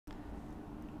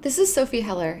This is Sophie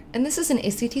Heller, and this is an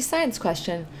ACT science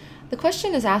question. The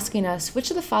question is asking us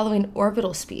which of the following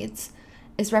orbital speeds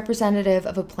is representative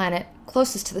of a planet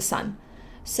closest to the Sun.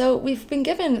 So we've been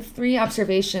given 3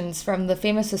 observations from the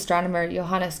famous astronomer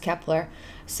Johannes Kepler.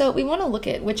 So we want to look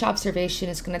at which observation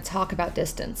is going to talk about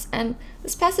distance. And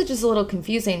this passage is a little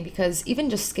confusing because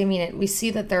even just skimming it, we see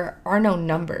that there are no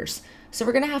numbers. So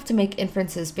we're going to have to make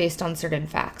inferences based on certain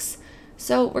facts.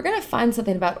 So we're going to find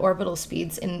something about orbital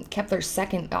speeds in Kepler's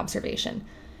second observation.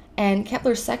 And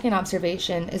Kepler's second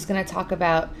observation is going to talk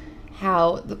about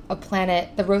how a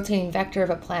planet, the rotating vector of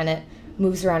a planet,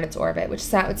 moves around its orbit, which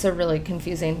it's a really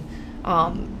confusing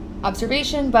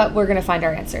observation, but we're going to find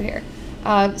our answer here.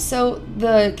 So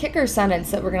the kicker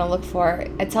sentence that we're going to look for,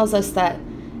 it tells us that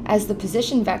as the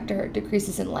position vector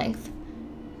decreases in length,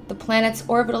 the planet's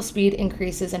orbital speed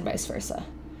increases and vice versa.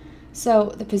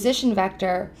 So the position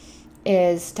vector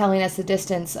is telling us the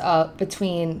distance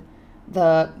between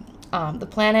the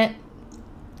planet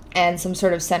and some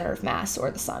sort of center of mass, or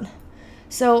the Sun.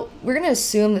 So we're going to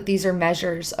assume that these are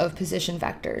measures of position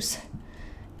vectors.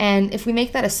 And if we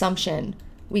make that assumption,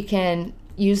 we can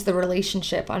use the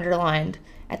relationship underlined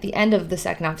at the end of the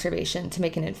second observation to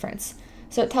make an inference.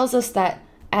 So it tells us that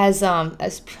as I'm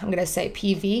going to say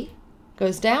PV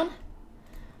goes down,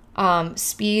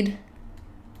 speed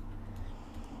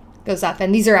goes up,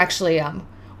 and these are actually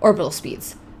orbital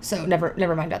speeds. So never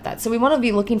mind about that. So we want to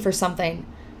be looking for something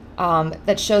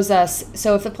that shows us,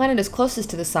 so if the planet is closest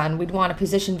to the Sun, we'd want a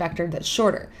position vector that's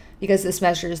shorter, because this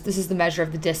is the measure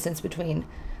of the distance between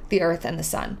the Earth and the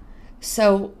Sun.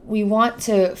 So we want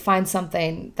to find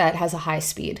something that has a high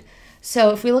speed.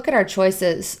 So if we look at our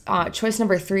choices, choice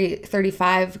number 3,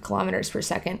 35 kilometers per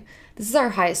second, this is our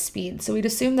highest speed. So we'd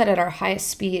assume that at our highest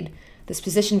speed, this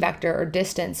position vector or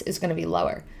distance is going to be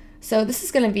lower. So this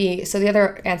is going to be, so the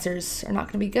other answers are not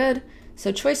going to be good.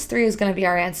 So choice 3 is going to be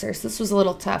our answer. So this was a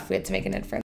little tough. We had to make an inference.